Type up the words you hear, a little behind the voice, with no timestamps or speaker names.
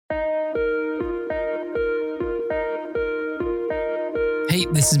Hey,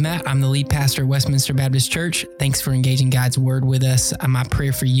 this is Matt. I'm the lead pastor at Westminster Baptist Church. Thanks for engaging God's Word with us. My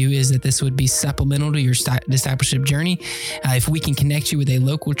prayer for you is that this would be supplemental to your discipleship journey. If we can connect you with a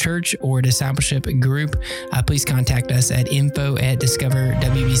local church or a discipleship group, please contact us at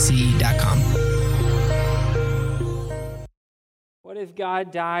info@discoverwbc.com. What if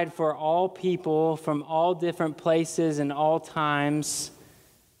God died for all people from all different places and all times,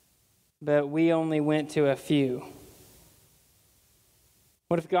 but we only went to a few?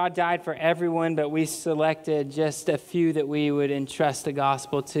 What if God died for everyone, but we selected just a few that we would entrust the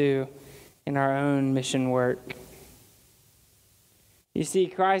gospel to in our own mission work? You see,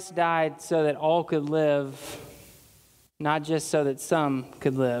 Christ died so that all could live, not just so that some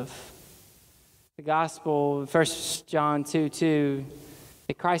could live. The gospel, 1 John 2:2,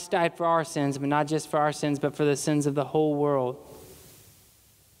 that Christ died for our sins, but not just for our sins, but for the sins of the whole world.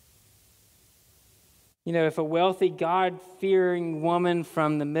 You know, if a wealthy, God-fearing woman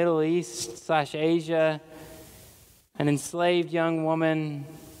from the Middle East/Asia, an enslaved young woman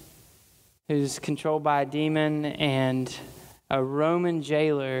who's controlled by a demon, and a Roman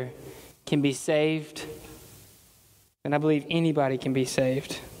jailer can be saved, then I believe anybody can be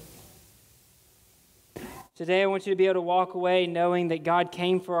saved. Today, I want you to be able to walk away knowing that God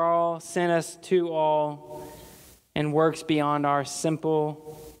came for all, sent us to all, and works beyond our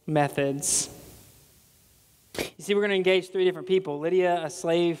simple methods. You see, we're going to engage three different people: Lydia, a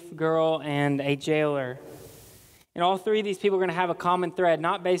slave girl, and a jailer. And all three of these people are going to have a common thread,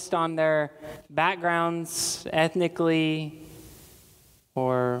 not based on their backgrounds ethnically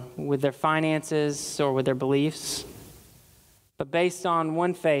or with their finances or with their beliefs, but based on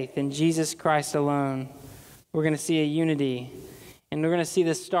one faith in Jesus Christ alone. We're going to see a unity, and we're going to see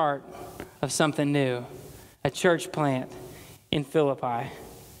the start of something new, a church plant in Philippi.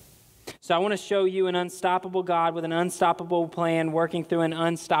 So I want to show you an unstoppable God with an unstoppable plan working through an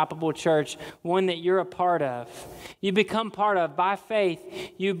unstoppable church, one that you're a part of. You become part of, by faith,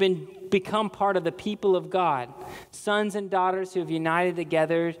 you've become part of the people of God, sons and daughters who have united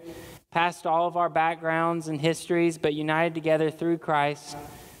together past all of our backgrounds and histories, but united together through Christ.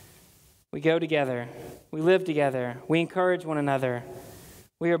 We go together. We live together. We encourage one another.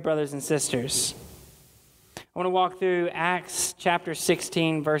 We are brothers and sisters. I want to walk through Acts chapter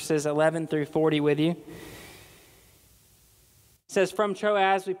 16, verses 11 through 40 with you. It says, "From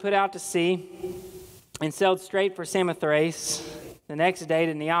Troas we put out to sea and sailed straight for Samothrace, the next day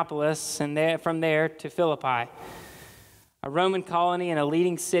to Neapolis, and from there to Philippi, a Roman colony and a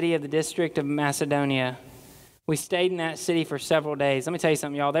leading city of the district of Macedonia. We stayed in that city for several days." Let me tell you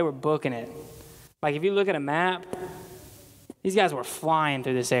something, y'all. They were booking it. Like, if you look at a map, these guys were flying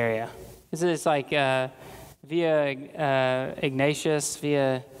through this area. This is like via Ignatius,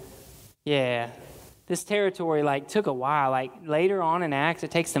 This territory, took a while. Later on in Acts,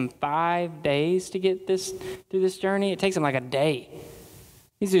 it takes them 5 days to get through this journey. It takes them a day.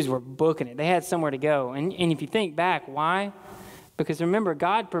 These dudes were booking it. They had somewhere to go. And if you think back, why? Because remember,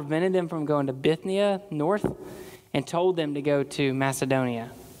 God prevented them from going to Bithynia north and told them to go to Macedonia.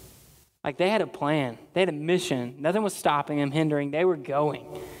 They had a plan. They had a mission. Nothing was stopping them, hindering. They were going.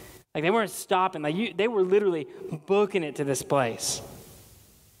 They weren't stopping. They were literally booking it to this place.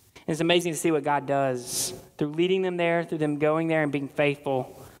 And it's amazing to see what God does through leading them there, through them going there and being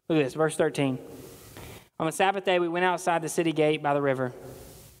faithful. Look at this, verse 13. "On the Sabbath day, we went outside the city gate by the river,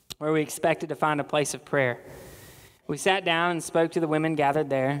 where we expected to find a place of prayer. We sat down and spoke to the women gathered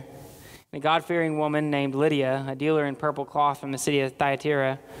there. A God-fearing woman named Lydia, a dealer in purple cloth from the city of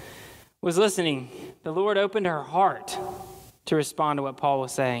Thyatira, was listening. The Lord opened her heart to respond to what Paul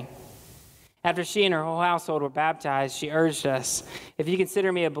was saying. After she and her whole household were baptized, she urged us, 'If you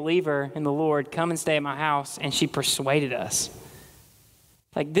consider me a believer in the Lord, come and stay at my house.' And she persuaded us."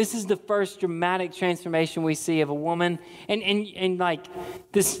 This is the first dramatic transformation we see of a woman. And the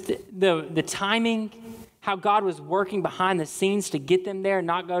timing, how God was working behind the scenes to get them there,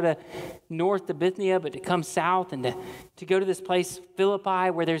 not go to north to Bithynia, but to come south and to go to this place, Philippi,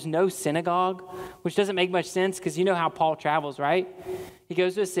 where there's no synagogue, which doesn't make much sense because you know how Paul travels, right? He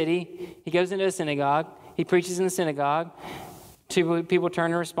goes to a city, he goes into a synagogue, he preaches in the synagogue, two people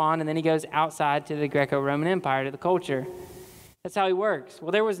turn and respond, and then he goes outside to the Greco-Roman Empire, to the culture. That's how he works.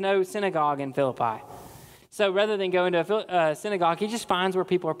 Well, there was no synagogue in Philippi. So rather than going to a synagogue, he just finds where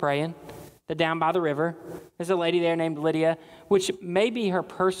people are praying. They're down by the river. There's a lady there named Lydia, which may be her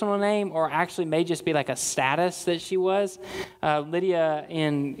personal name or actually may just be a status that she was. Lydia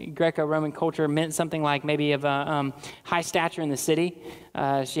in Greco-Roman culture meant something like maybe of a high stature in the city.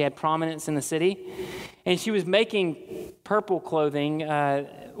 She had prominence in the city. And she was making purple clothing,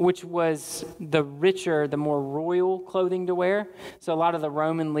 which was the richer, the more royal clothing to wear. So a lot of the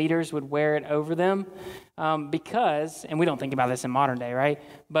Roman leaders would wear it over them because, and we don't think about this in modern day, right?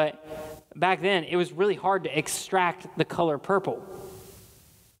 But back then, it was really hard to extract the color purple.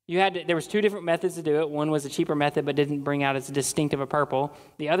 There was two different methods to do it. One was a cheaper method but didn't bring out as distinctive a purple.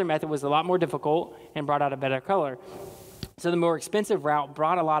 The other method was a lot more difficult and brought out a better color. So the more expensive route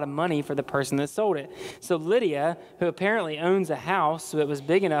brought a lot of money for the person that sold it. So Lydia, who apparently owns a house that was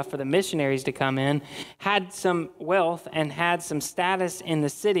big enough for the missionaries to come in, had some wealth and had some status in the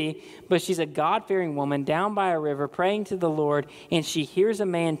city, but she's a God-fearing woman down by a river praying to the Lord, and she hears a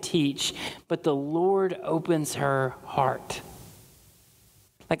man teach, but the Lord opens her heart.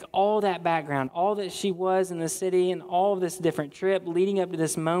 Like all that background, all that she was in the city and all of this different trip leading up to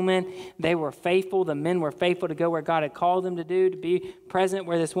this moment, they were faithful. The men were faithful to go where God had called them to do, to be present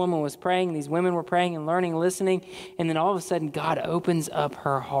where this woman was praying. These women were praying and learning, listening. And then all of a sudden, God opens up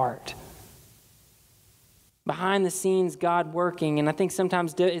her heart. Behind the scenes, God working. And I think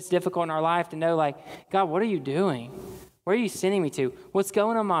sometimes it's difficult in our life to know, like, God, what are you doing? Where are you sending me to? What's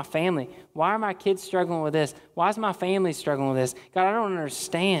going on in my family? Why are my kids struggling with this? Why is my family struggling with this? God, I don't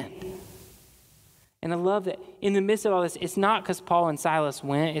understand. And I love that in the midst of all this, it's not because Paul and Silas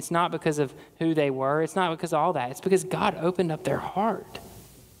went. It's not because of who they were. It's not because of all that. It's because God opened up their heart.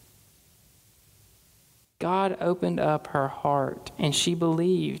 God opened up her heart, and she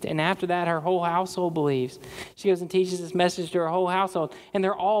believed. And after that, her whole household believes. She goes and teaches this message to her whole household, and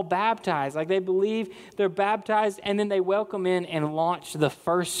they're all baptized. Like, they believe, they're baptized, and then they welcome in and launch the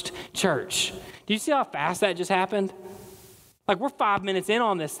first church. Do you see how fast that just happened? Like, we're 5 minutes in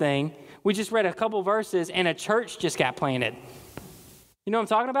on this thing. We just read a couple verses, and a church just got planted. You know what I'm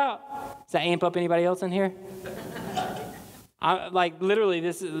talking about? Does that amp up anybody else in here? Literally,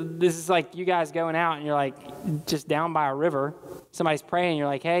 this is like you guys going out and you're like just down by a river. Somebody's praying. You're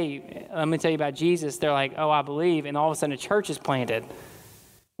like, hey, let me tell you about Jesus. They're like, oh, I believe. And all of a sudden a church is planted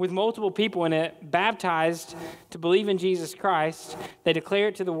with multiple people in it, baptized to believe in Jesus Christ. They declare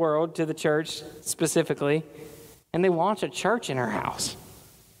it to the world, to the church specifically, and they launch a church in her house.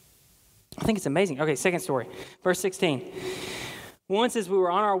 I think it's amazing. Okay, second story, verse 16. Once as we were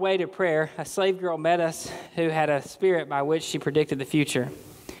on our way to prayer, a slave girl met us who had a spirit by which she predicted the future.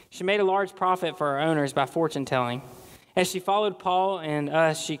 She made a large profit for her owners by fortune telling. As she followed Paul and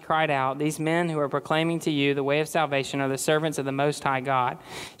us, she cried out, "These men who are proclaiming to you the way of salvation are the servants of the Most High God."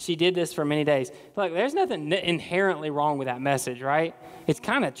 She did this for many days. Look, there's nothing inherently wrong with that message, right? It's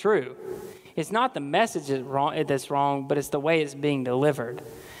kind of true. It's not the message that's wrong, but it's the way it's being delivered.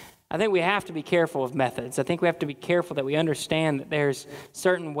 I think we have to be careful of methods. I think we have to be careful that we understand that there's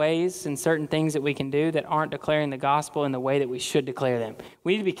certain ways and certain things that we can do that aren't declaring the gospel in the way that we should declare them.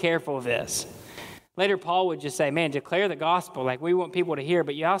 We need to be careful of this. Later, Paul would just say, man, declare the gospel. Like, we want people to hear.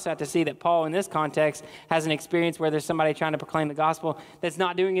 But you also have to see that Paul, in this context, has an experience where there's somebody trying to proclaim the gospel that's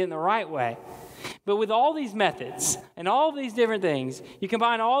not doing it in the right way. But with all these methods and all these different things, you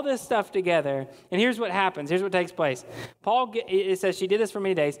combine all this stuff together, and here's what happens. Here's what takes place. It says she did this for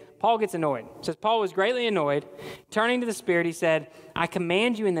many days. Paul gets annoyed. It says Paul was greatly annoyed. Turning to the Spirit, he said, "I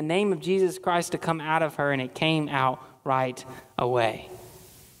command you in the name of Jesus Christ to come out of her," and it came out right away.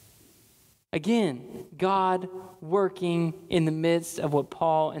 Again, God working in the midst of what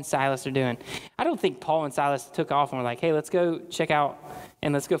Paul and Silas are doing. I don't think Paul and Silas took off and were like, hey, let's go check out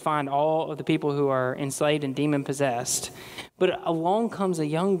and let's go find all of the people who are enslaved and demon-possessed. But along comes a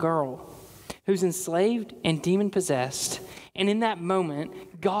young girl who's enslaved and demon-possessed. And in that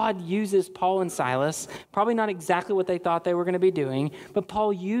moment, God uses Paul and Silas, probably not exactly what they thought they were going to be doing, but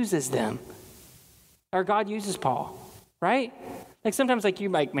Paul uses them. Or God uses Paul, right? Like sometimes like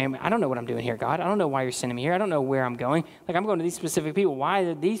you're like, man, I don't know what I'm doing here, God. I don't know why you're sending me here. I don't know where I'm going. Like I'm going to these specific people. Why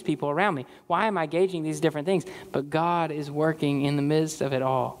are these people around me? Why am I gauging these different things? But God is working in the midst of it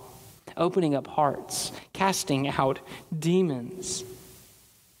all, opening up hearts, casting out demons.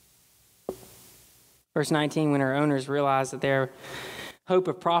 Verse 19, when her owners realized that their hope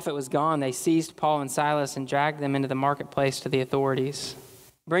of profit was gone, they seized Paul and Silas and dragged them into the marketplace to the authorities.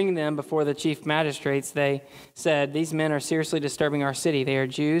 Bringing them before the chief magistrates, they said, "These men are seriously disturbing our city. They are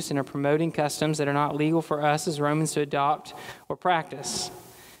Jews and are promoting customs that are not legal for us as Romans to adopt or practice."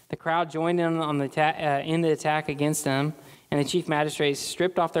 The crowd joined in on the attack against them, and the chief magistrates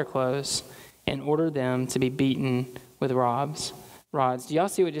stripped off their clothes and ordered them to be beaten with rods. Do y'all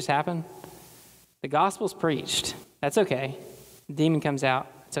see what just happened? The gospel's preached. That's okay. The demon comes out.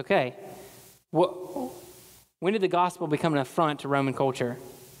 It's okay. When did the gospel become an affront to Roman culture?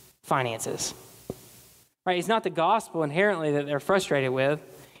 Finances. right? It's not the gospel inherently that they're frustrated with.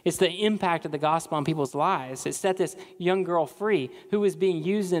 It's the impact of the gospel on people's lives. It set this young girl free who was being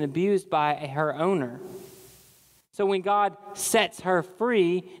used and abused by her owner. So when God sets her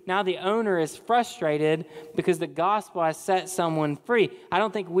free, now the owner is frustrated because the gospel has set someone free. I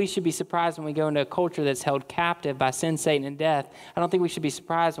don't think we should be surprised when we go into a culture that's held captive by sin, Satan, and death. I don't think we should be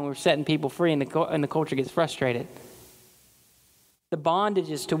surprised when we're setting people free and the culture gets frustrated. The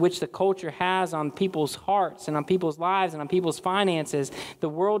bondages to which the culture has on people's hearts and on people's lives and on people's finances, the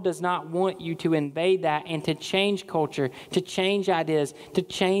world does not want you to invade that and to change culture, to change ideas, to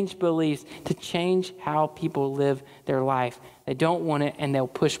change beliefs, to change how people live their life. They don't want it, and they'll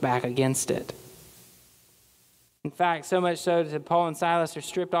push back against it. In fact, so much so that Paul and Silas are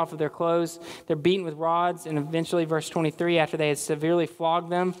stripped off of their clothes. They're beaten with rods, and eventually, verse 23, after they had severely flogged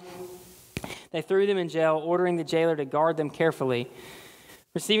them, they threw them in jail, ordering the jailer to guard them carefully.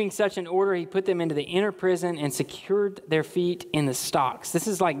 Receiving such an order, he put them into the inner prison and secured their feet in the stocks. This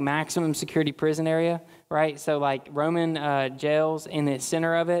is like maximum security prison area, right? So like Roman jails in the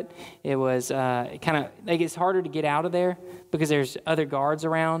center of it, it was it's harder to get out of there because there's other guards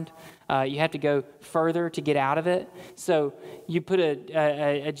around. You have to go further to get out of it. So you put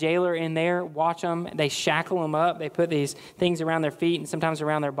a jailer in there, watch them. They shackle them up. They put these things around their feet and sometimes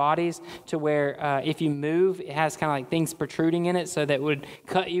around their bodies to where if you move, it has kind of like things protruding in it so that it would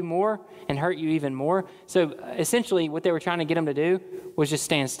cut you more and hurt you even more. So essentially what they were trying to get them to do was just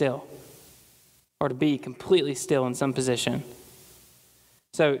stand still or to be completely still in some position.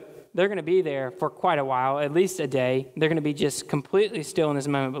 So they're going to be there for quite a while, at least a day. They're going to be just completely still in this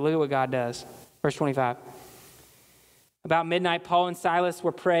moment. But look at what God does. Verse 25. About midnight, Paul and Silas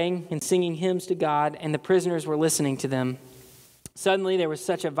were praying and singing hymns to God, and the prisoners were listening to them. Suddenly, there was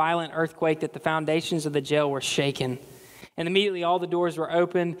such a violent earthquake that the foundations of the jail were shaken. And immediately all the doors were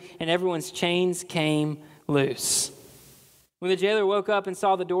opened, and everyone's chains came loose. When the jailer woke up and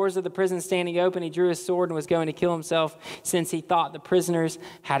saw the doors of the prison standing open, he drew his sword and was going to kill himself since he thought the prisoners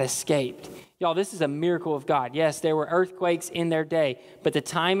had escaped. Y'all, this is a miracle of God. Yes, there were earthquakes in their day, but the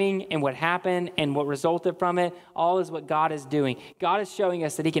timing and what happened and what resulted from it, all is what God is doing. God is showing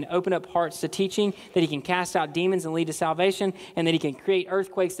us that he can open up hearts to teaching, that he can cast out demons and lead to salvation, and that he can create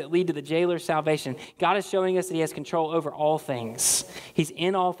earthquakes that lead to the jailer's salvation. God is showing us that he has control over all things. He's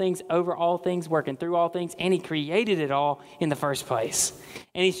in all things, over all things, working through all things, and he created it all in the first place.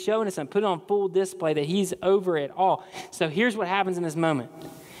 And he's showing us and put it on full display that he's over it all. So here's what happens in this moment.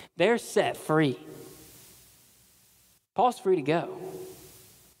 They're set free. Paul's free to go.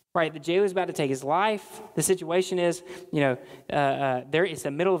 Right, the jailer's about to take his life. The situation is, it's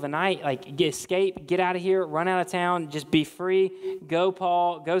the middle of the night. Like, escape, get out of here, run out of town, just be free. Go,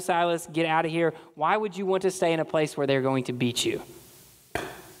 Paul, go, Silas, get out of here. Why would you want to stay in a place where they're going to beat you?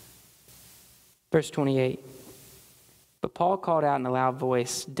 Verse 28. But Paul called out in a loud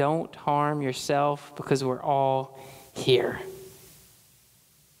voice, "Don't harm yourself, because we're all here."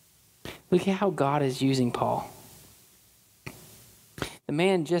 Look at how God is using Paul. The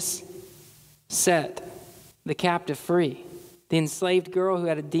man just set the captive free. The enslaved girl who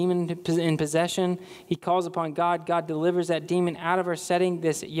had a demon in possession, he calls upon God. God delivers that demon out of her, setting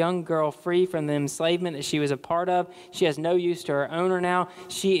this young girl free from the enslavement that she was a part of. She has no use to her owner now.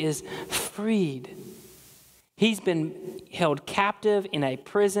 She is freed. He's been held captive in a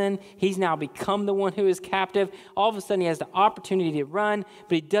prison. He's now become the one who is captive. All of a sudden, he has the opportunity to run,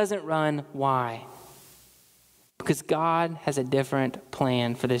 but he doesn't run. Why? Because God has a different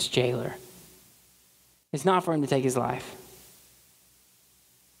plan for this jailer. It's not for him to take his life.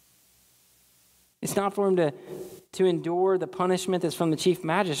 It's not for him to endure the punishment that's from the chief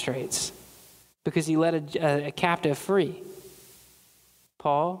magistrates because he let a captive free.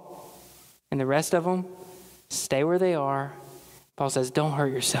 Paul and the rest of them stay where they are. Paul says, don't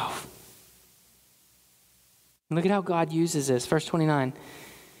hurt yourself. And look at how God uses this. Verse 29.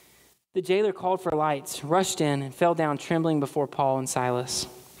 The jailer called for lights, rushed in, and fell down trembling before Paul and Silas.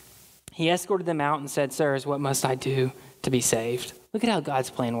 He escorted them out and said, "Sirs, what must I do to be saved?" Look at how God's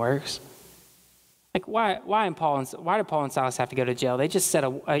plan works. Like, why did Paul and Silas have to go to jail? They just set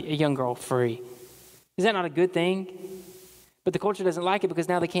a young girl free. Is that not a good thing? But the culture doesn't like it because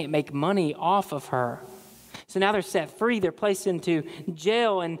now they can't make money off of her. So now they're set free, they're placed into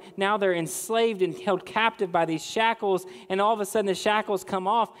jail, and now they're enslaved and held captive by these shackles, and all of a sudden the shackles come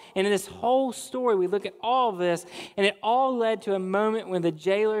off. And in this whole story, we look at all of this, and it all led to a moment when the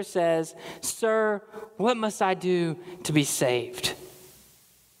jailer says, "Sir, what must I do to be saved?"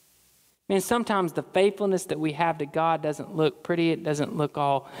 Man, sometimes the faithfulness that we have to God doesn't look pretty. It doesn't look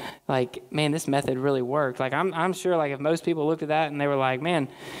all like, man, this method really worked. Like, I'm sure, like, if most people looked at that and they were like, man,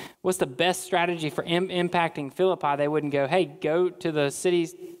 what's the best strategy for impacting Philippi? They wouldn't go, hey, go to the city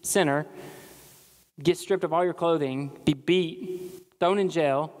center, get stripped of all your clothing, be beat, thrown in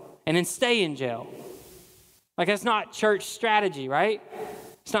jail, and then stay in jail. Like, that's not church strategy, right?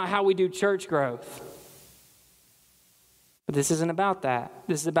 It's not how we do church growth. But this isn't about that.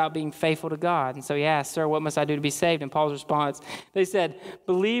 This is about being faithful to God. And so he asked, sir, what must I do to be saved? And Paul's response, they said,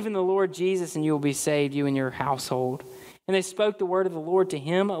 believe in the Lord Jesus and you will be saved, you and your household. And they spoke the word of the Lord to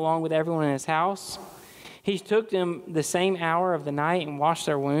him along with everyone in his house. He took them the same hour of the night and washed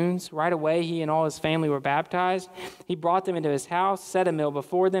their wounds. Right away, he and all his family were baptized. He brought them into his house, set a meal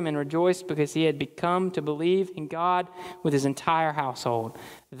before them, and rejoiced because he had come to believe in God with his entire household.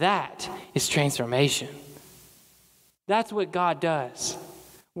 That is transformation. That's what God does.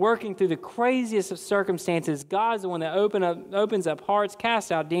 Working through the craziest of circumstances, God's the one that opens up hearts, casts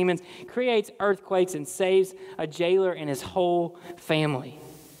out demons, creates earthquakes, and saves a jailer and his whole family.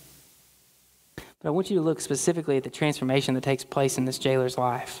 But I want you to look specifically at the transformation that takes place in this jailer's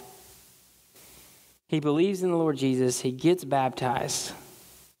life. He believes in the Lord Jesus. He gets baptized.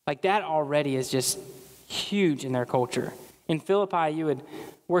 Like, that already is just huge in their culture. In Philippi, you would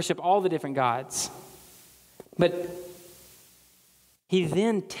worship all the different gods. But he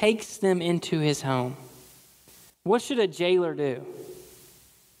then takes them into his home. What should a jailer do?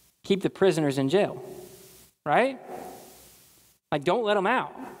 Keep the prisoners in jail, right? Like, don't let them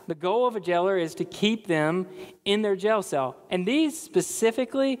out. The goal of a jailer is to keep them in their jail cell. And these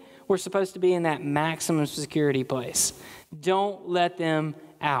specifically were supposed to be in that maximum security place. Don't let them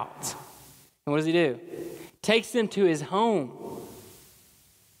out. And what does he do? Takes them to his home.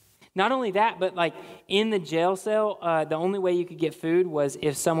 Not only that, but like in the jail cell, the only way you could get food was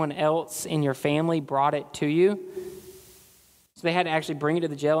if someone else in your family brought it to you. So they had to actually bring it to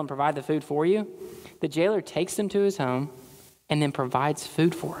the jail and provide the food for you. The jailer takes them to his home and then provides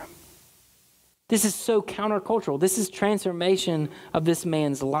food for him. This is so countercultural. This is transformation of this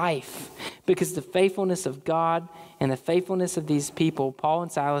man's life, because the faithfulness of God and the faithfulness of these people, Paul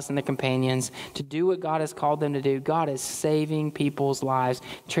and Silas and the companions, to do what God has called them to do. God is saving people's lives,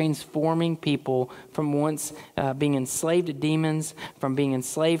 transforming people from once being enslaved to demons, from being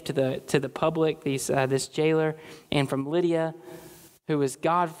enslaved to the public, this jailer, and from Lydia, who was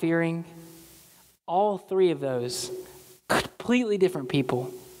God-fearing. All three of those completely different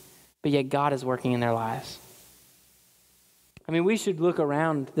people, but yet God is working in their lives. I mean, we should look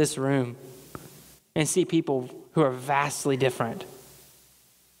around this room and see people who are vastly different.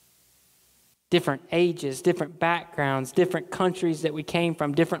 Different ages, different backgrounds, different countries that we came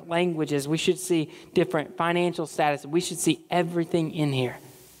from, different languages. We should see different financial status. We should see everything in here.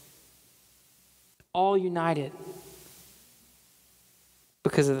 All united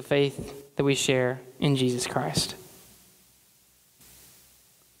because of the faith that we share in Jesus Christ.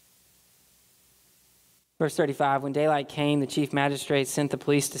 Verse 35, when daylight came, the chief magistrate sent the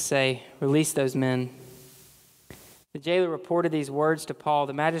police to say, release those men. The jailer reported these words to Paul,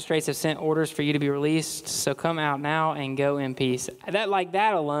 the magistrates have sent orders for you to be released, so come out now and go in peace.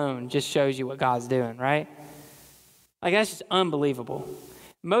 That alone just shows you what God's doing, right? Like, that's just unbelievable.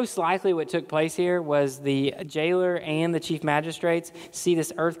 Most likely what took place here was the jailer and the chief magistrates see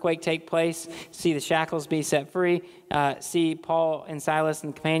this earthquake take place, see the shackles be set free, see Paul and Silas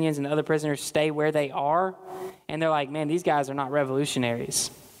and the companions and the other prisoners stay where they are, and they're like, man, these guys are not revolutionaries.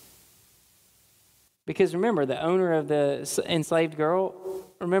 Because remember, the owner of the enslaved girl,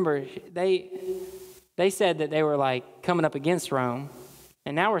 remember, they said that they were like coming up against Rome,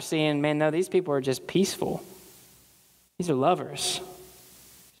 and now we're seeing, man, no, these people are just peaceful. These are lovers.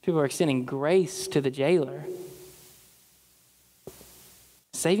 People are extending grace to the jailer,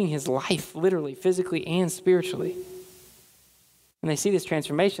 saving his life, literally, physically, and spiritually. And they see this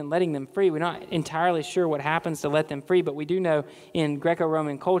transformation, letting them free. We're not entirely sure what happens to let them free, but we do know in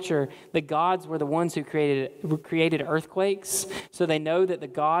Greco-Roman culture, the gods were the ones who created earthquakes. So they know that the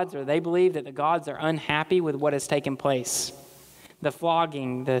gods, or they believe that the gods are unhappy with what has taken place. The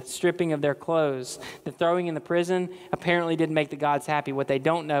flogging, the stripping of their clothes, the throwing in the prison apparently didn't make the gods happy. What they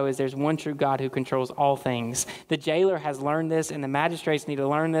don't know is there's one true God who controls all things. The jailer has learned this, and the magistrates need to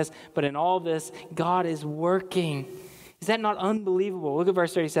learn this. But in all this, God is working. Is that not unbelievable? Look at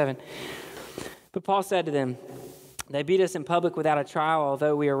verse 37. But Paul said to them, they beat us in public without a trial,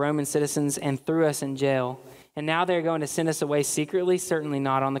 although we are Roman citizens, and threw us in jail. And now they're going to send us away secretly? Certainly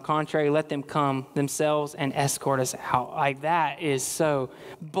not. On the contrary, let them come themselves and escort us out. Like, that is so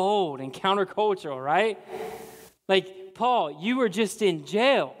bold and countercultural, right? Like, Paul, you were just in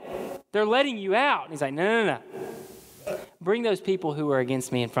jail. They're letting you out. And he's like, no. Bring those people who are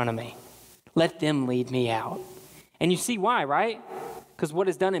against me in front of me. Let them lead me out. And you see why, right? Because what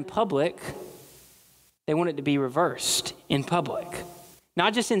is done in public, they want it to be reversed in public.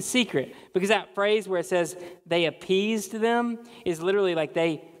 Not just in secret. Because that phrase where it says they appeased them is literally like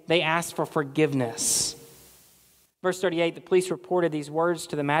they asked for forgiveness. Verse 38, the police reported these words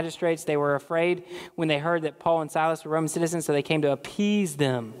to the magistrates. They were afraid when they heard that Paul and Silas were Roman citizens, so they came to appease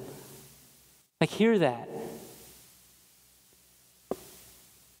them. Like, hear that.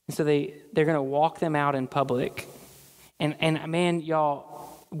 And so they're going to walk them out in public. And man, y'all,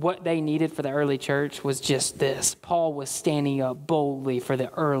 what they needed for the early church was just this. Paul was standing up boldly for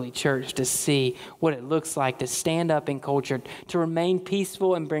the early church to see what it looks like to stand up in culture, to remain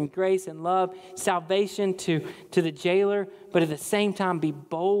peaceful and bring grace and love, salvation to the jailer, but at the same time be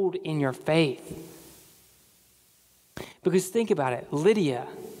bold in your faith. Because think about it, Lydia,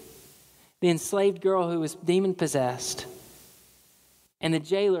 the enslaved girl who was demon-possessed, and the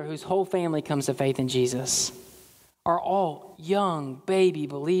jailer whose whole family comes to faith in Jesus, are all young baby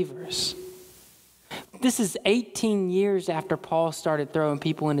believers. This is 18 years after Paul started throwing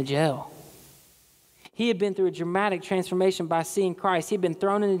people into jail. He had been through a dramatic transformation by seeing Christ. He'd been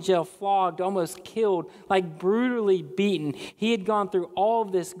thrown into jail, flogged, almost killed, like brutally beaten. He had gone through all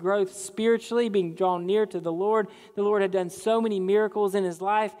of this growth spiritually, being drawn near to the Lord. The Lord had done so many miracles in his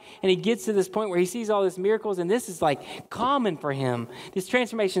life, and he gets to this point where he sees all these miracles, and this is like common for him. This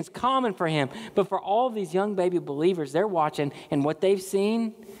transformation is common for him. But for all of these young baby believers, they're watching, and what they've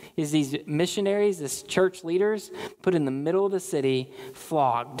seen is these missionaries, these church leaders, put in the middle of the city,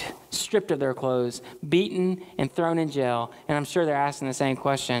 flogged, stripped of their clothes, beaten, and thrown in jail. And I'm sure they're asking the same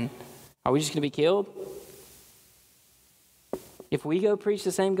question. Are we just going to be killed? If we go preach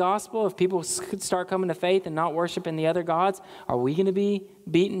the same gospel, if people could start coming to faith and not worshiping the other gods, are we going to be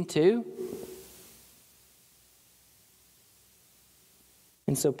beaten too?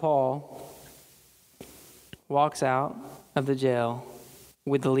 And so Paul walks out of the jail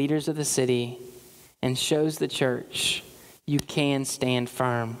with the leaders of the city and shows the church you can stand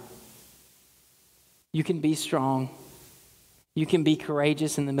firm. You can be strong. You can be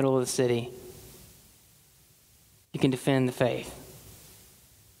courageous in the middle of the city. You can defend the faith.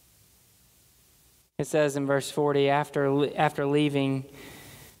 It says in verse 40, after leaving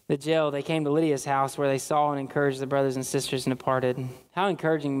the jail, they came to Lydia's house where they saw and encouraged the brothers and sisters and departed. How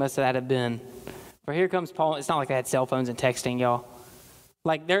encouraging must that have been? For here comes Paul. It's not like they had cell phones and texting, y'all.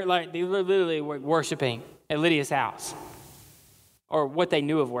 They literally were worshiping at Lydia's house, or what they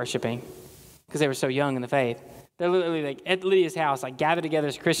knew of worshiping, because they were so young in the faith. They're literally like at Lydia's house, like gathered together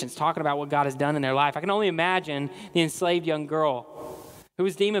as Christians, talking about what God has done in their life. I can only imagine the enslaved young girl who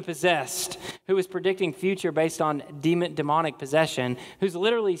was demon-possessed, who was predicting future based on demonic possession, who's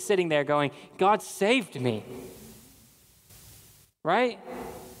literally sitting there going, God saved me. Right?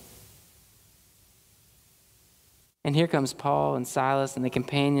 And here comes Paul and Silas and the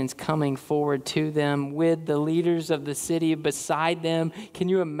companions coming forward to them with the leaders of the city beside them. Can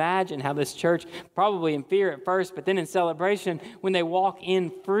you imagine how this church, probably in fear at first, but then in celebration, when they walk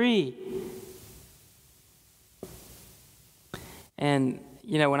in free? And,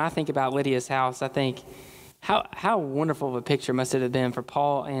 when I think about Lydia's house, I think, how wonderful of a picture must it have been for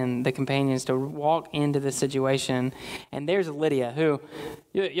Paul and the companions to walk into this situation. And there's Lydia who,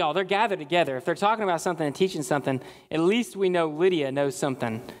 y'all, they're gathered together. If they're talking about something and teaching something, at least we know Lydia knows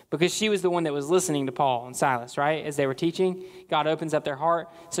something, because she was the one that was listening to Paul and Silas, right? As they were teaching, God opens up their heart,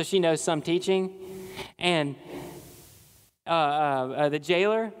 so she knows some teaching. And the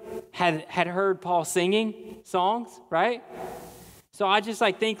jailer had heard Paul singing songs, right? So I just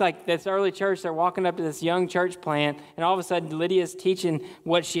think this early church, they're walking up to this young church plant, and all of a sudden Lydia's teaching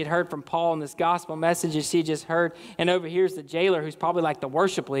what she had heard from Paul and this gospel message that she just heard. And over here's the jailer, who's probably like the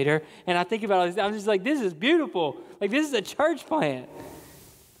worship leader. And I think about it, I'm just like, this is beautiful. Like, this is a church plant.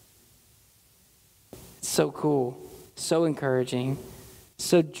 It's so cool, so encouraging,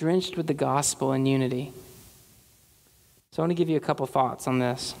 so drenched with the gospel and unity. So I want to give you a couple thoughts on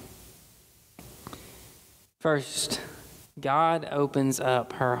this. First, God opens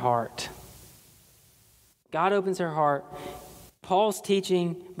up her heart. God opens her heart. Paul's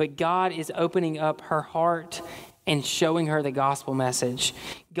teaching, but God is opening up her heart and showing her the gospel message.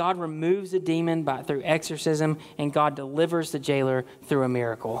 God removes the demon through exorcism, and God delivers the jailer through a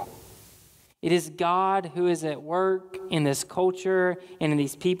miracle. It is God who is at work in this culture and in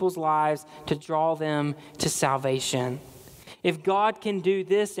these people's lives to draw them to salvation. If God can do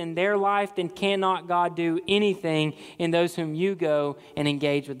this in their life, then cannot God do anything in those whom you go and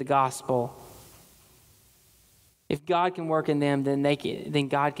engage with the gospel? If God can work in them, then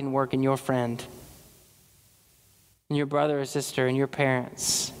God can work in your friend, in your brother or sister, in your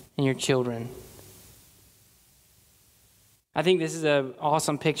parents, in your children. I think this is an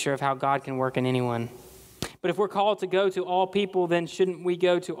awesome picture of how God can work in anyone. But if we're called to go to all people, then shouldn't we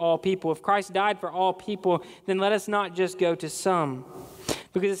go to all people? If Christ died for all people, then let us not just go to some.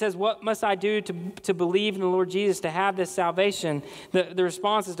 Because it says, what must I do to believe in the Lord Jesus, to have this salvation? The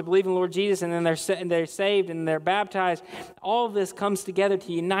response is to believe in the Lord Jesus, and then they're saved and they're baptized. All of this comes together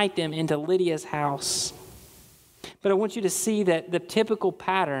to unite them into Lydia's house. But I want you to see that the typical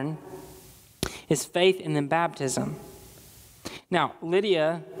pattern is faith and then baptism. Now,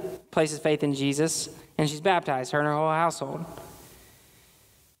 Lydia places faith in Jesus, and she's baptized, her and her whole household.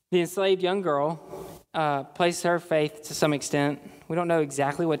 The enslaved young girl places her faith to some extent. We don't know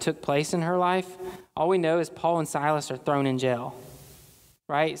exactly what took place in her life. All we know is Paul and Silas are thrown in jail,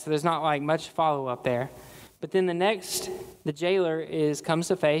 right? So there's not like much follow-up there. But then the jailer comes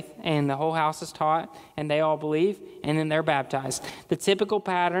to faith, and the whole house is taught, and they all believe, and then they're baptized. The typical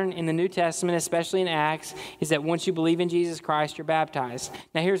pattern in the New Testament, especially in Acts, is that once you believe in Jesus Christ, you're baptized.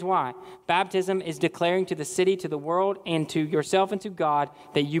 Now here's why. Baptism is declaring to the city, to the world, and to yourself and to God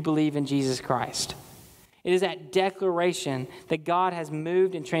that you believe in Jesus Christ. It is that declaration that God has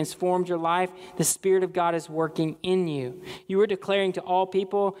moved and transformed your life. The Spirit of God is working in you. You are declaring to all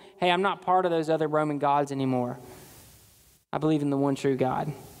people, hey, I'm not part of those other Roman gods anymore. I believe in the one true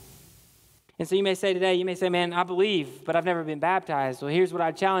God. And so you may say today, man, I believe, but I've never been baptized. Well, here's what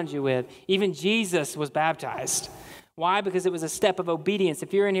I challenge you with. Even Jesus was baptized. Why? Because it was a step of obedience.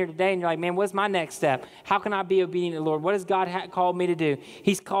 If you're in here today and you're like, man, what's my next step? How can I be obedient to the Lord? What has God called me to do?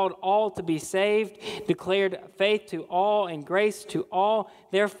 He's called all to be saved, declared faith to all and grace to all.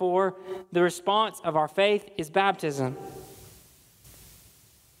 Therefore, the response of our faith is baptism.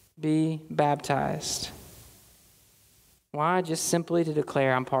 Be baptized. Why? Just simply to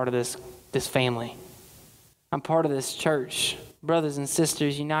declare I'm part of this family. I'm part of this church. Brothers and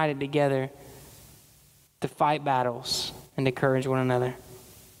sisters united together to fight battles and to encourage one another.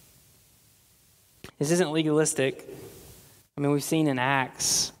 This isn't legalistic. I mean, we've seen in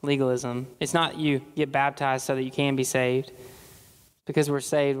Acts legalism. It's not you get baptized so that you can be saved. Because we're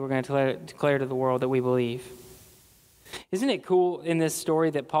saved, we're going to declare to the world that we believe. Isn't it cool in this story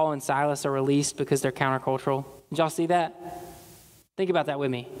that Paul and Silas are released because they're countercultural? Did y'all see that? Think about that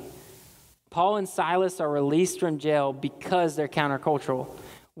with me. Paul and Silas are released from jail because they're countercultural.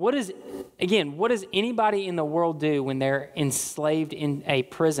 What does anybody in the world do when they're enslaved in a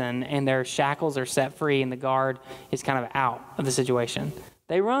prison and their shackles are set free and the guard is kind of out of the situation?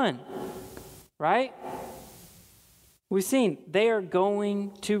 They run, right? We've seen they are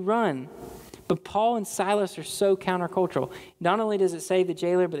going to run. But Paul and Silas are so countercultural. Not only does it save the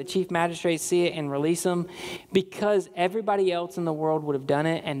jailer, but the chief magistrates see it and release them because everybody else in the world would have done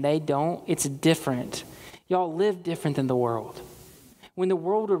it and they don't. It's different. Y'all live different than the world. When the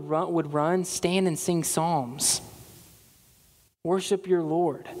world would run, stand and sing psalms. Worship your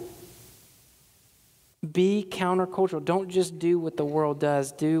Lord. Be countercultural. Don't just do what the world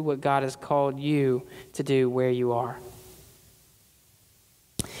does. Do what God has called you to do where you are.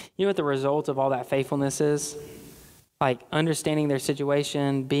 You know what the result of all that faithfulness is? Like understanding their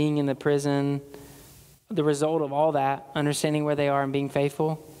situation, being in the prison. The result of all that, understanding where they are and being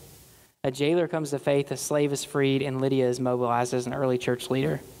faithful. A jailer comes to faith, a slave is freed, and Lydia is mobilized as an early church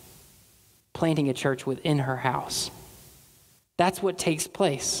leader, planting a church within her house. That's what takes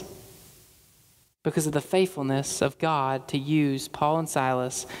place because of the faithfulness of God to use Paul and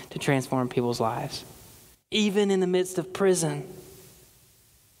Silas to transform people's lives, even in the midst of prison.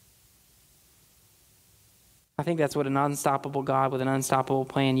 I think that's what an unstoppable God with an unstoppable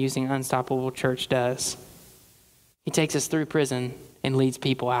plan using an unstoppable church does. He takes us through prison and leads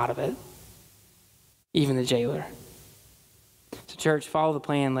people out of it. Even the jailer. So church, follow the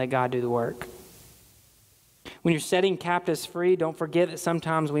plan, let God do the work. When you're setting captives free, don't forget that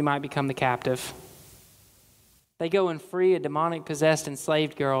sometimes we might become the captive. They go and free a demonic possessed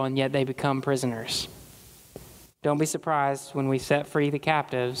enslaved girl and yet they become prisoners. Don't be surprised when we set free the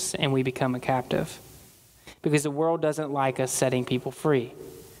captives and we become a captive. Because the world doesn't like us setting people free.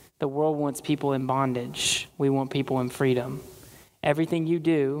 The world wants people in bondage. We want people in freedom. Everything you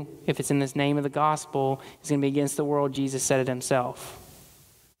do, if it's in this name of the gospel, is going to be against the world. Jesus said it himself.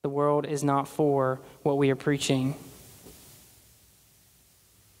 The world is not for what we are preaching.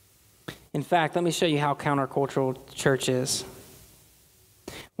 In fact, let me show you how countercultural church is.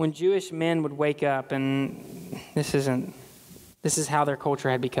 When Jewish men would wake up, and this is how their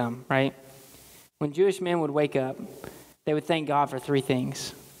culture had become, right? When Jewish men would wake up, they would thank God for three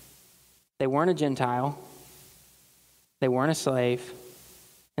things. They weren't a Gentile. they weren't a slave,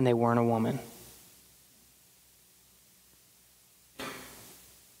 and they weren't a woman.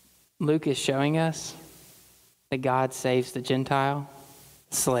 Luke is showing us that God saves the Gentile,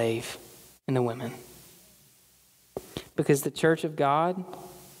 the slave, and the women. Because the church of God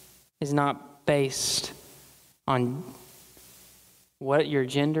is not based on what your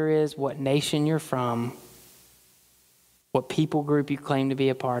gender is, what nation you're from, what people group you claim to be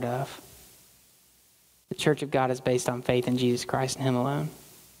a part of. The church of God is based on faith in Jesus Christ and Him alone.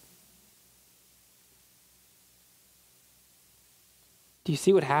 Do you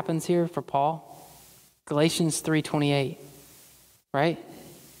see what happens here for Paul? Galatians 3:28, right?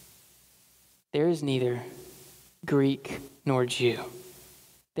 There is neither Greek nor Jew.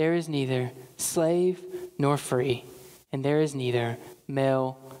 There is neither slave nor free, and there is neither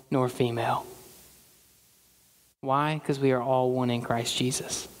male nor female. Why? Because we are all one in Christ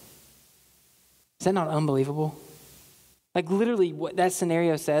Jesus. Is that not unbelievable? Like literally what that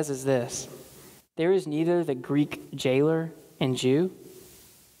scenario says is this. There is neither the Greek jailer and Jew,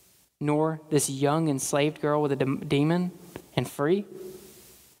 nor this young enslaved girl with a demon and free,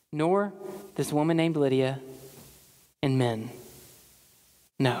 nor this woman named Lydia and men.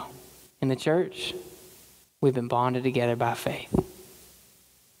 No. In the church, we've been bonded together by faith.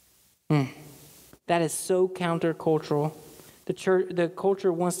 That is so countercultural. The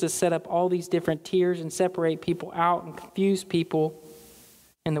culture wants to set up all these different tiers and separate people out and confuse people,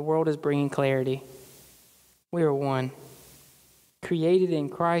 and the world is bringing clarity. We are one, created in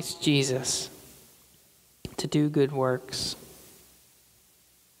Christ Jesus to do good works.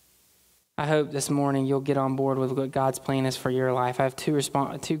 I hope this morning you'll get on board with what God's plan is for your life. I have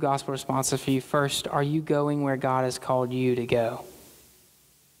two gospel responses for you. First, are you going where God has called you to go?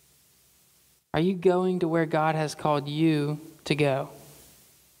 Are you going to where God has called you to go?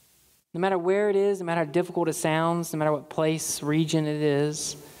 No matter where it is, no matter how difficult it sounds, no matter what place, region it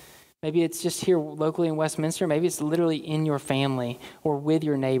is, maybe it's just here locally in Westminster, maybe it's literally in your family or with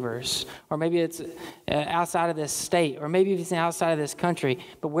your neighbors, or maybe it's outside of this state, or maybe it's outside of this country,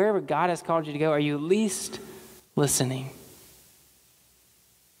 but wherever God has called you to go, are you at least listening?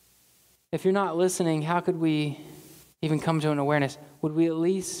 If you're not listening, how could we even come to an awareness? Would we at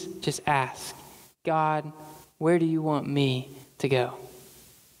least just ask, God, where do you want me to go?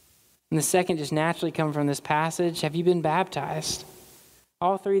 And the second, just naturally coming from this passage, have you been baptized?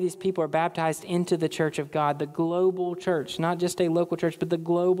 All three of these people are baptized into the church of God, the global church, not just a local church, but the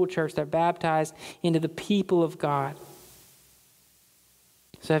global church. They're baptized into the people of God.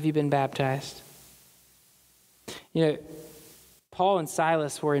 So have you been baptized? You know, Paul and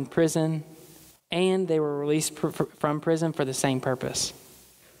Silas were in prison, and they were released from prison for the same purpose,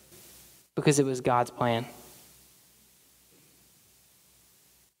 because it was God's plan.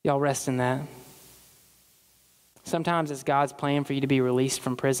 Y'all rest in that. Sometimes it's God's plan for you to be released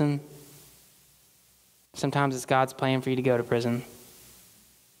from prison. Sometimes it's God's plan for you to go to prison.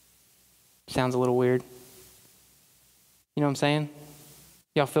 Sounds a little weird. You know what I'm saying?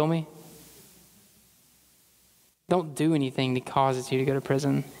 Y'all feel me? Don't do anything that causes you to go to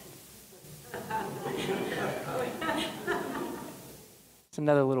prison. It's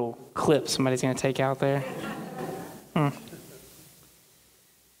another little clip somebody's going to take out there.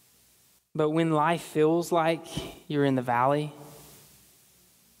 But when life feels like you're in the valley,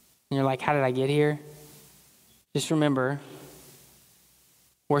 and you're like, how did I get here? Just remember,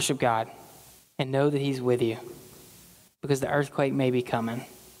 worship God and know that He's with you, because the earthquake may be coming.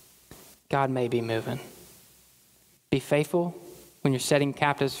 God may be moving. Be faithful when you're setting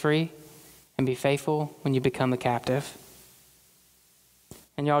captives free, and be faithful when you become the captive.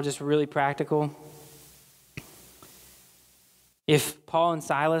 And y'all, just really practical. If Paul and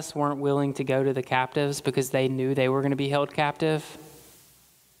Silas weren't willing to go to the captives because they knew they were going to be held captive,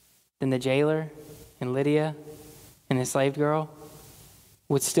 then the jailer and Lydia and the enslaved girl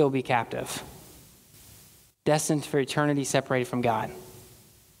would still be captive, destined for eternity separated from God.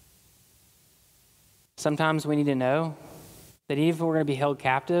 Sometimes we need to know that even if we're going to be held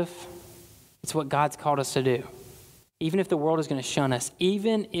captive, it's what God's called us to do. Even if the world is going to shun us,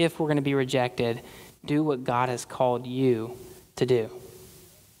 even if we're going to be rejected, do what God has called you to do.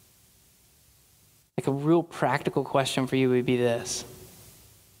 Like a real practical question for you would be this.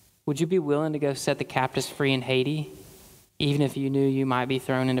 Would you be willing to go set the captives free in Haiti, even if you knew you might be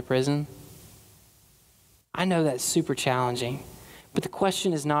thrown into prison? I know that's super challenging, but the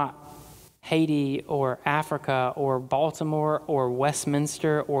question is not Haiti or Africa or Baltimore or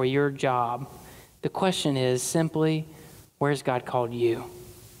Westminster or your job. The question is simply, where's God called you?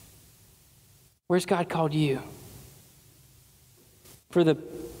 Where's God called you? For the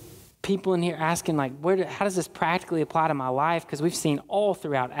people in here asking, like, how does this practically apply to my life? Because we've seen all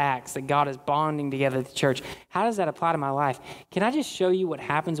throughout Acts that God is bonding together the church. How does that apply to my life? Can I just show you what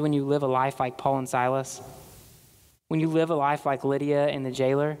happens when you live a life like Paul and Silas? When you live a life like Lydia and the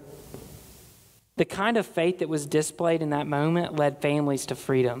jailer? The kind of faith that was displayed in that moment led families to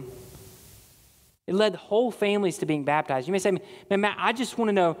freedom. It led whole families to being baptized. You may say, man, Matt, I just want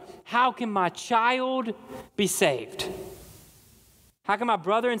to know, how can my child be saved? How can my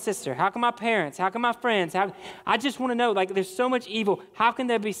brother and sister? How can my parents? How can my friends? I just want to know, like, there's so much evil. How can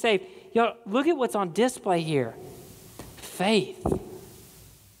they be saved? Y'all, look at what's on display here. Faith.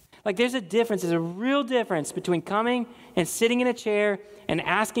 Like, there's a difference. There's a real difference between coming and sitting in a chair and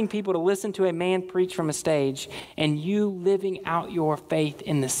asking people to listen to a man preach from a stage and you living out your faith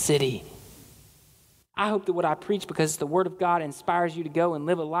in the city. I hope that what I preach, because the word of God inspires you to go and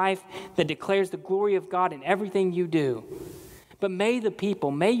live a life that declares the glory of God in everything you do. But may the people,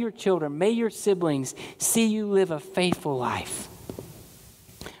 may your children, may your siblings see you live a faithful life.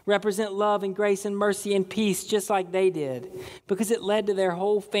 Represent love and grace and mercy and peace just like they did, because it led to their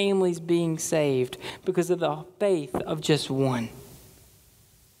whole families being saved because of the faith of just one.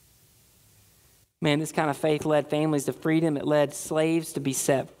 Man, this kind of faith led families to freedom. It led slaves to be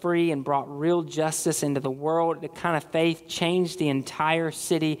set free and brought real justice into the world. The kind of faith changed the entire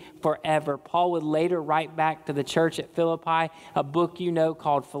city forever. Paul would later write back to the church at Philippi a book you know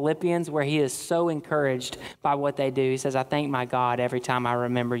called Philippians, where he is so encouraged by what they do. He says, I thank my God every time I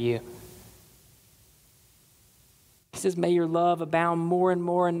remember you. He says, may your love abound more and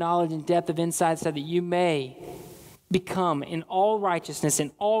more in knowledge and depth of insight, so that you may become in all righteousness, in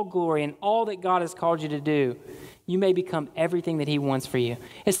all glory, in all that God has called you to do. You may become everything that he wants for you.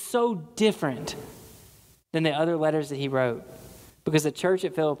 It's so different than the other letters that he wrote, because the church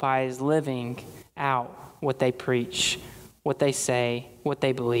at Philippi is living out what they preach, what they say, what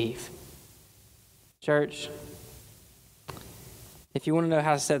they believe. Church, if you want to know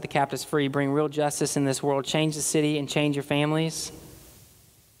how to set the captives free, bring real justice in this world, change the city and change your families,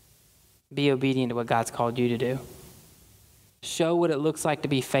 be obedient to what God's called you to do. Show what it looks like to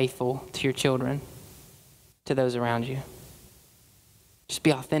be faithful to your children, to those around you. Just be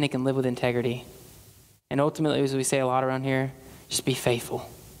authentic and live with integrity. And ultimately, as we say a lot around here, just be faithful.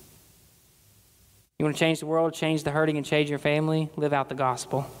 You want to change the world, change the hurting, and change your family? Live out the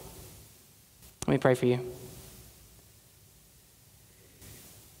gospel. Let me pray for you.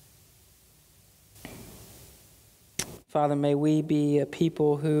 Father, may we be a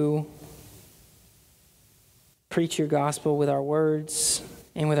people who preach your gospel with our words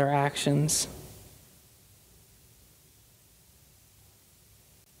and with our actions.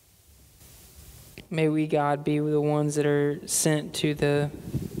 May we, God, be the ones that are sent to the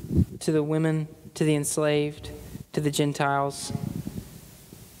women, to the enslaved, to the Gentiles,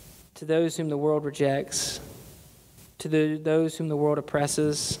 to those whom the world rejects, to those whom the world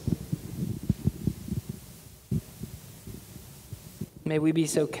oppresses. May we be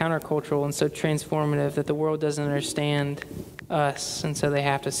so countercultural and so transformative that the world doesn't understand us, and so they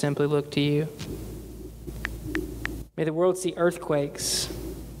have to simply look to you. May the world see earthquakes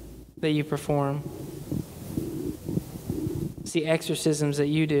that you perform, see exorcisms that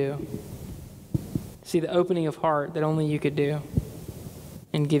you do, see the opening of heart that only you could do,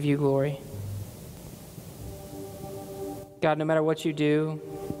 and give you glory. God, no matter what you do,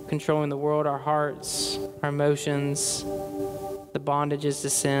 controlling the world, our hearts, our emotions, the bondages to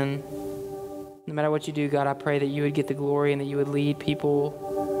sin. No matter what you do, God, I pray that you would get the glory and that you would lead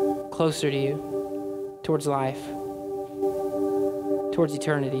people closer to you, towards life, towards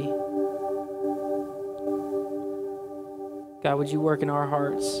eternity. God, would you work in our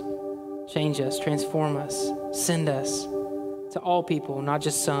hearts, change us, transform us, send us to all people, not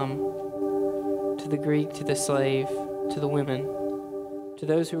just some, to the Greek, to the slave, to the women, to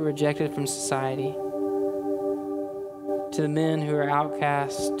those who are rejected from society, to the men who are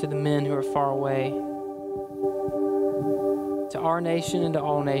outcasts, to the men who are far away, to our nation and to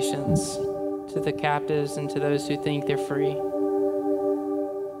all nations, to the captives and to those who think they're free.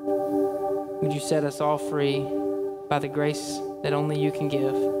 Would you set us all free by the grace that only you can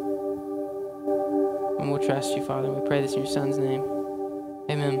give? And we'll trust you, Father. We pray this in your Son's name.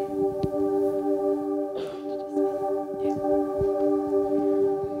 Amen.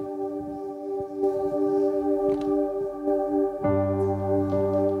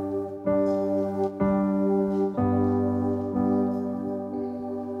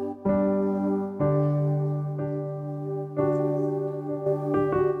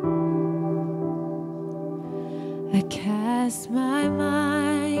 I cast my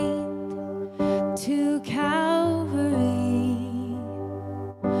mind to Calvary,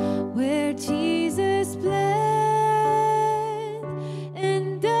 where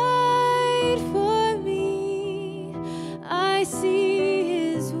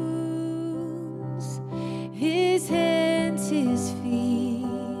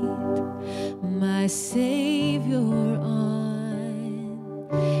Savior on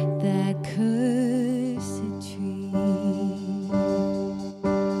that cursed tree.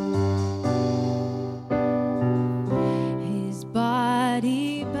 His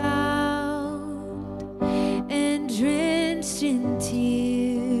body bound and drenched in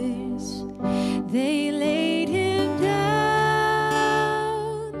tears, they laid him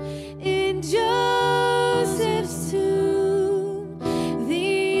down in Joseph's tomb,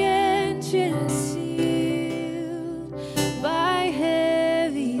 the entrance sealed by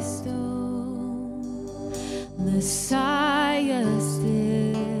heavy stone. Messiah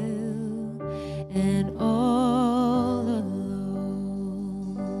still and all alone.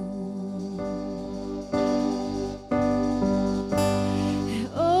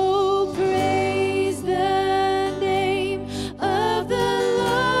 Oh, praise the name of the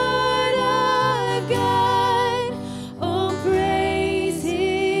Lord our God. Oh, praise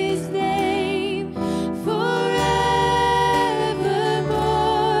his name forevermore.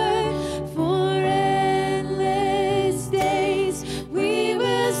 For endless days we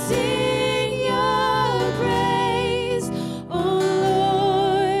will sing your praise. Oh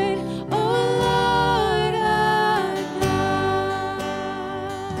Lord our God.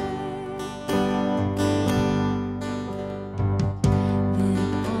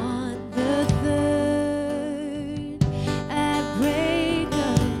 Then on the third, at break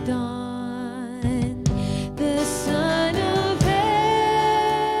of dawn, the Son of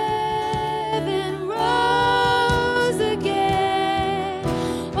Heaven rose again.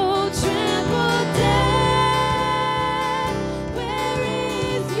 Oh, tremble death, where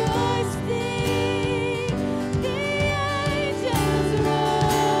is your sting? The angels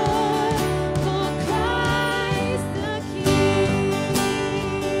roar for Christ the King.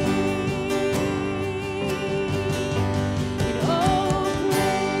 And oh,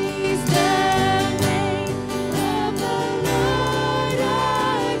 praise the name of the Lord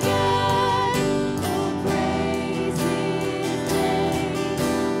our God. Oh, praise his name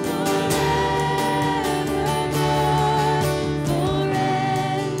forevermore. For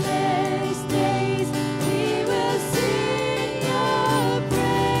endless days we will sing your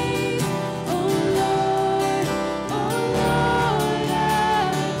praise. Oh Lord our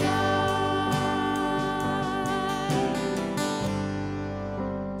God.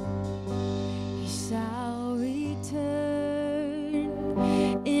 He shall return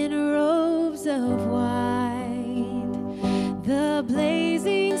in robes of white. The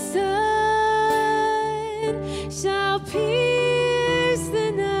blazing sun shall pierce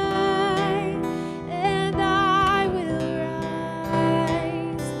the night, and I will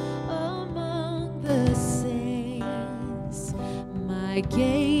rise among the saints, my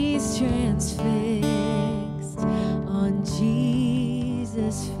gaze transfixed on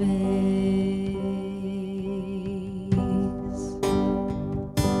Jesus' face.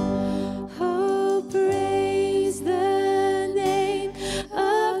 Oh, praise the name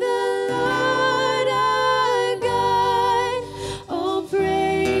of the Lord our God. Oh,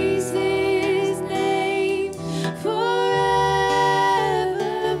 praise his name forevermore.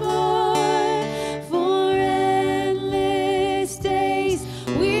 For endless days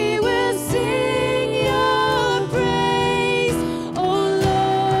we will sing your praise. Oh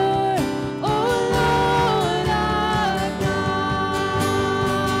Lord our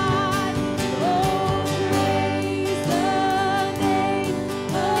God. Oh, praise the name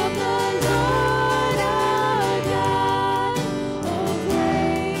of the Lord our God. Oh,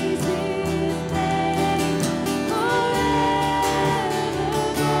 praise his name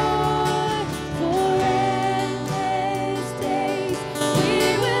forevermore. For endless days we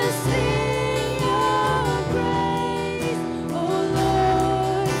will sing your praise. Oh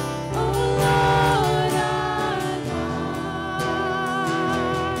Lord our God.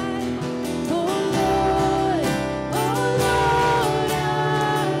 Oh Lord our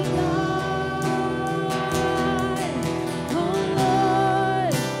God. Oh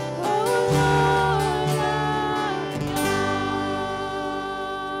Lord our God.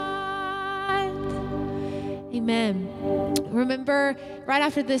 Amen. Remember, right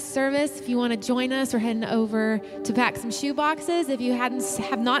after this service, if you want to join us, we're heading over to pack some shoe boxes. If you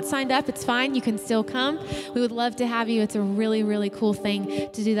have not signed up, it's fine. You can still come. We would love to have you. It's a really, really cool thing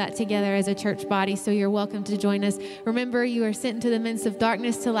to do that together as a church body. So you're welcome to join us. Remember, you are sent into the midst of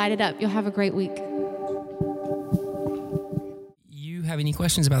darkness to light it up. You'll have a great week. You have any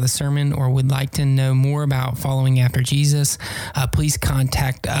questions about the sermon or would like to know more about following after Jesus, please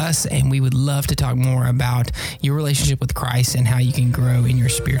contact us, and we would love to talk more about your relationship with Christ and how you can grow in your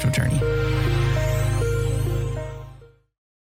spiritual journey.